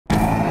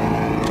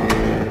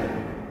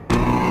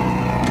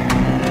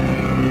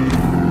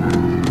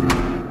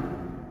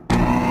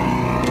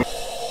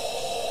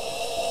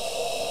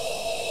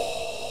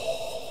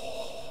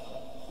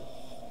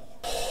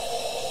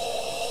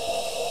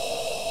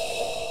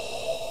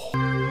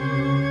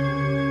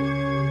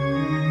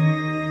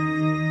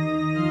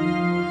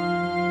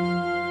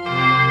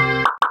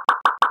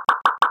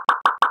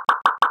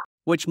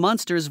Which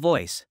monster's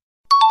voice?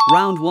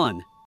 Round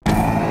 1.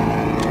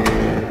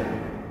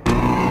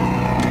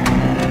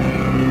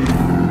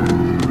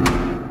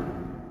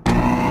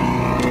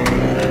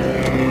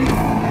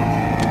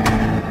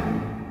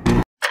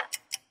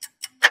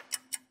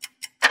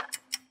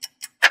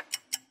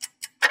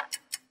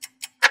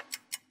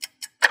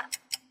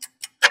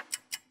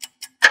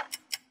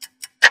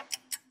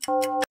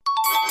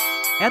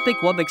 Epic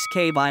Wubbox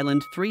Cave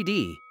Island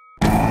 3D.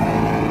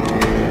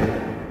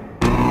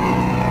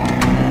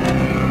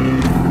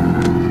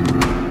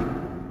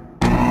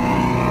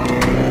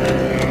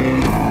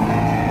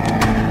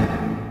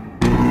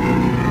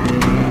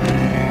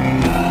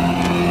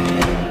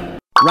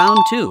 Round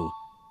 2.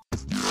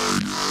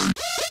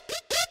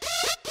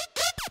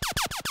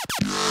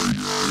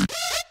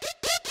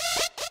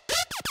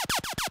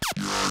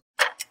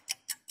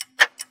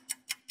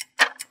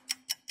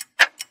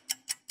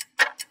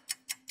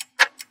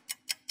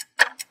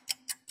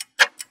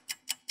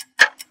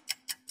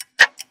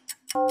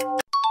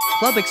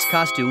 CLUBBOX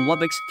Costume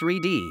Wubbox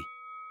 3D.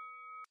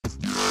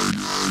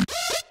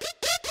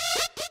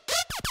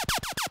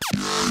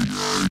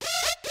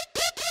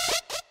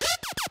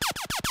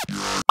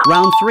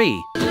 Round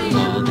 3.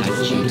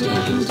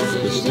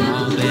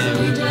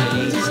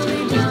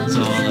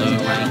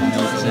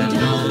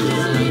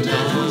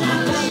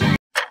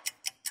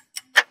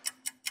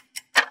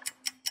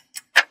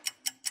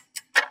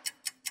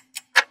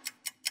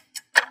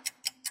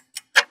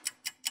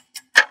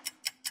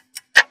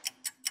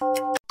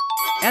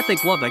 Epic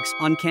Wubbox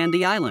on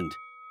Candy Island.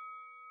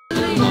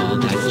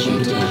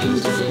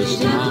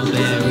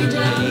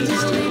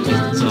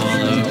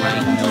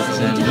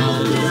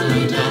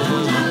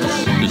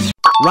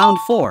 Round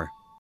 4.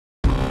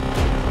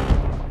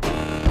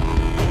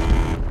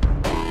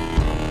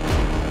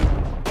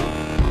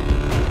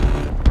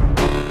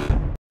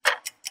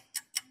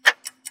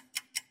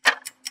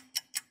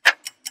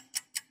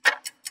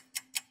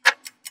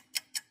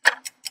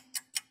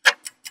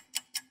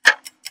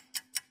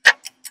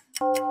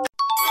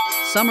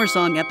 Summer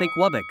Song Epic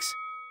Wubbox.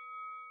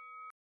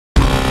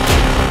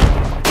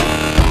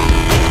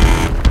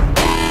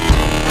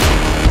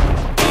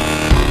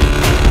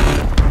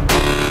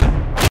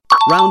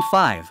 Round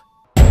 5.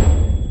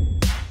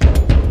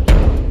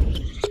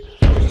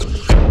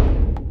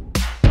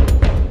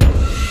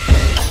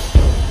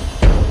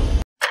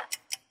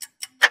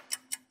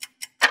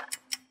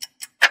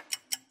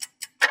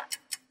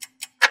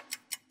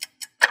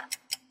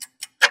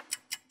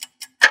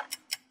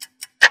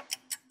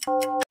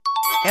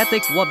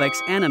 Epic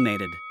Wubbox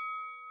Animated.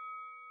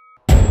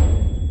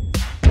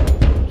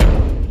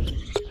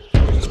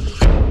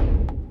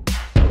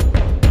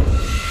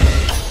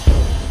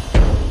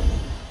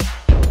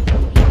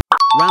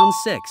 Round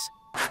 6.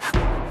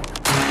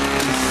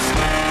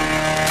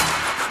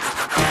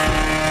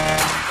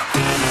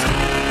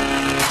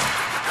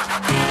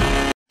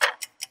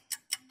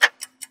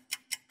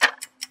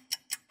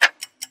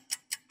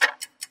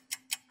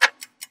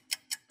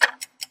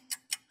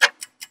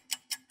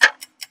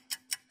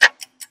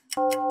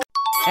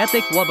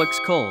 Epic Wubbox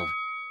Cold.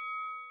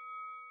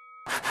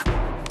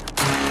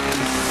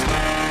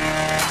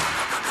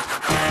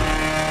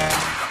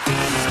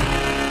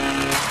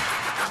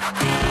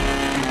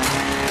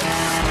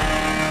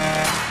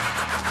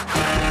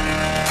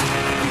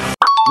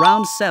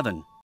 Round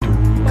 7.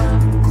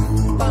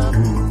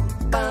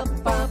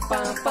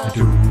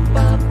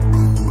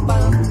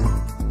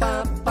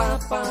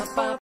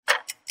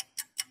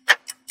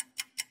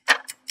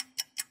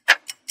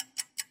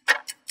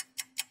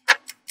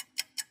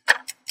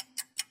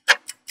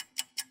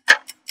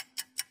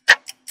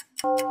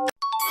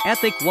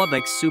 Epic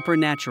Wubbox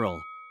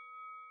Supernatural.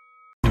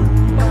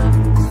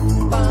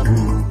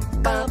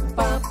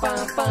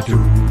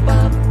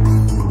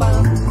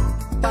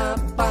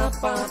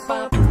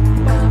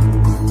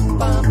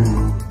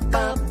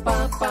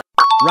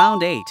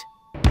 Round 8.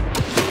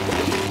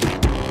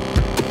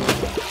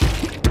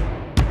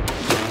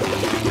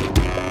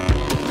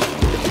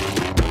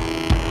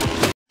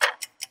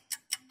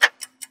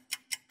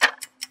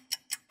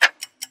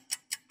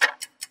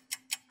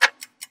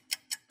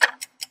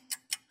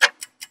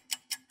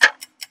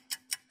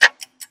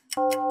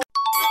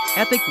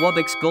 Epic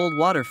Wubbox Gold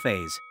Water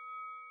Phase.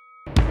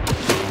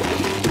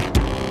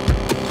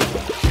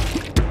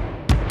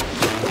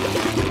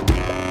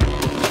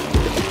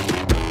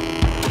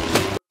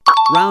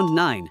 Round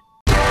 9.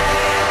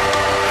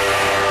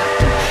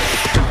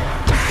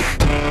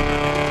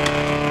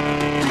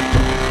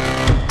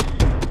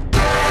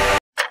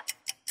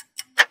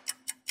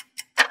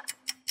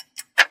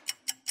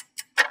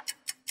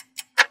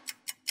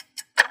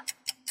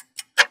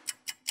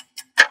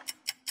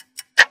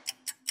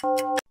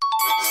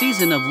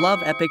 Season of Love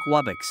Epic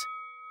Wubbox.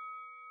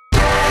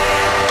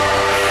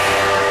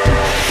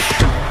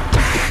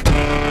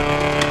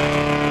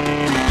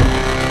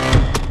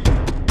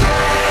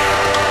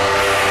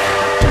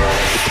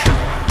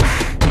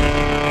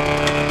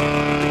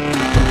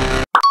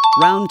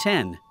 Round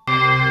 10.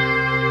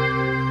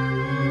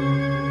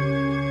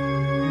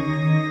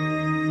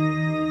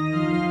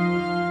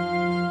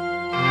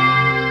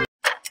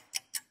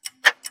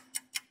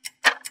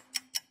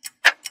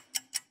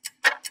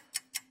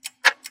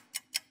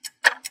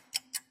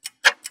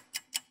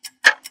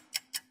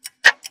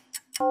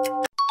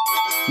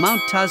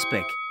 Mount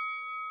TUZZPIKK.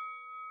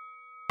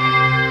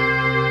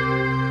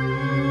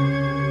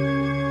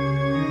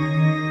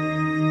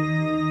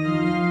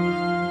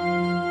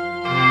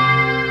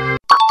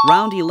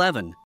 Round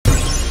 11.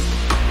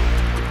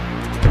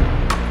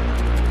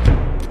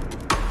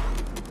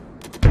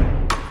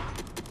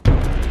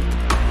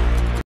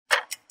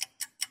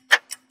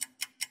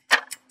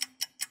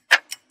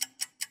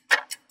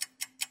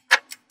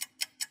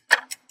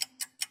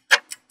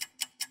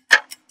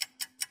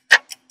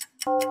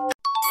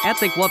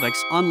 Epic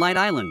Wubbox on Light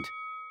Island.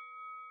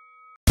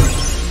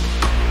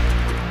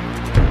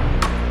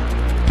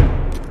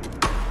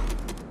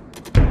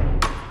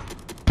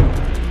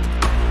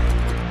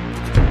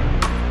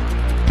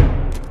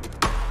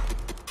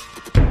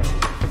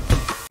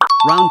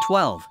 Round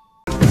 12.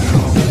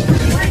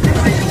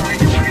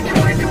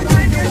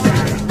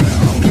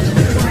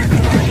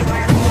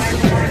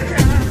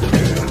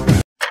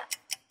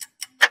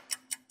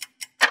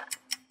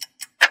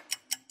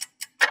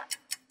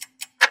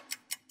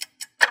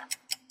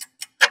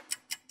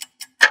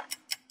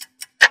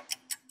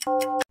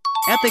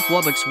 Epic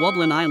Wubbox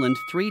Wublin Island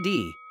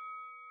 3D.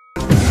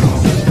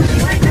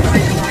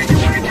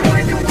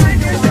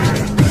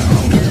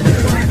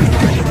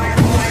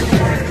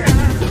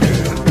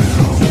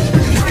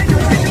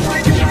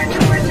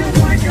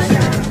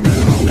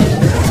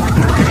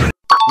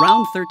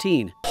 Round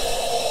 13.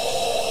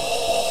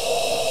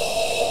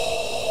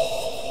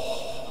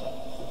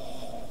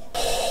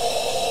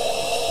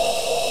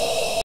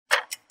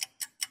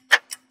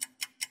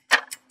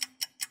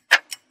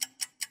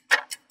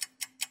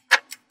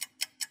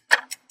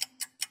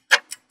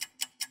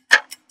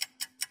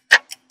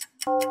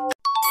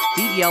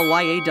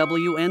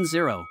 BEL'YAWN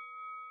ZIRRO.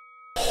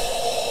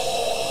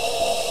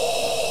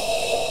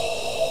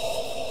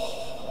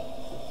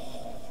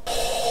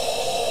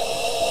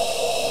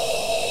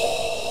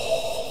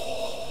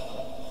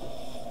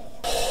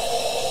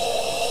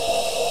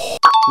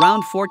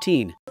 Round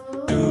 14.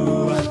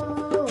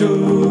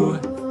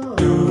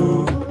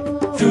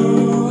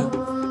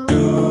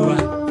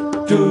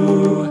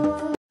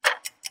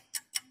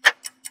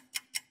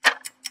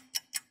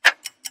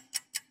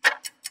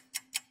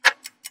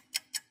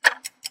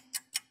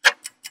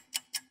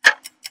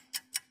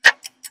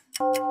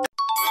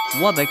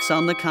 Wubbox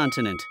on the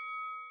continent.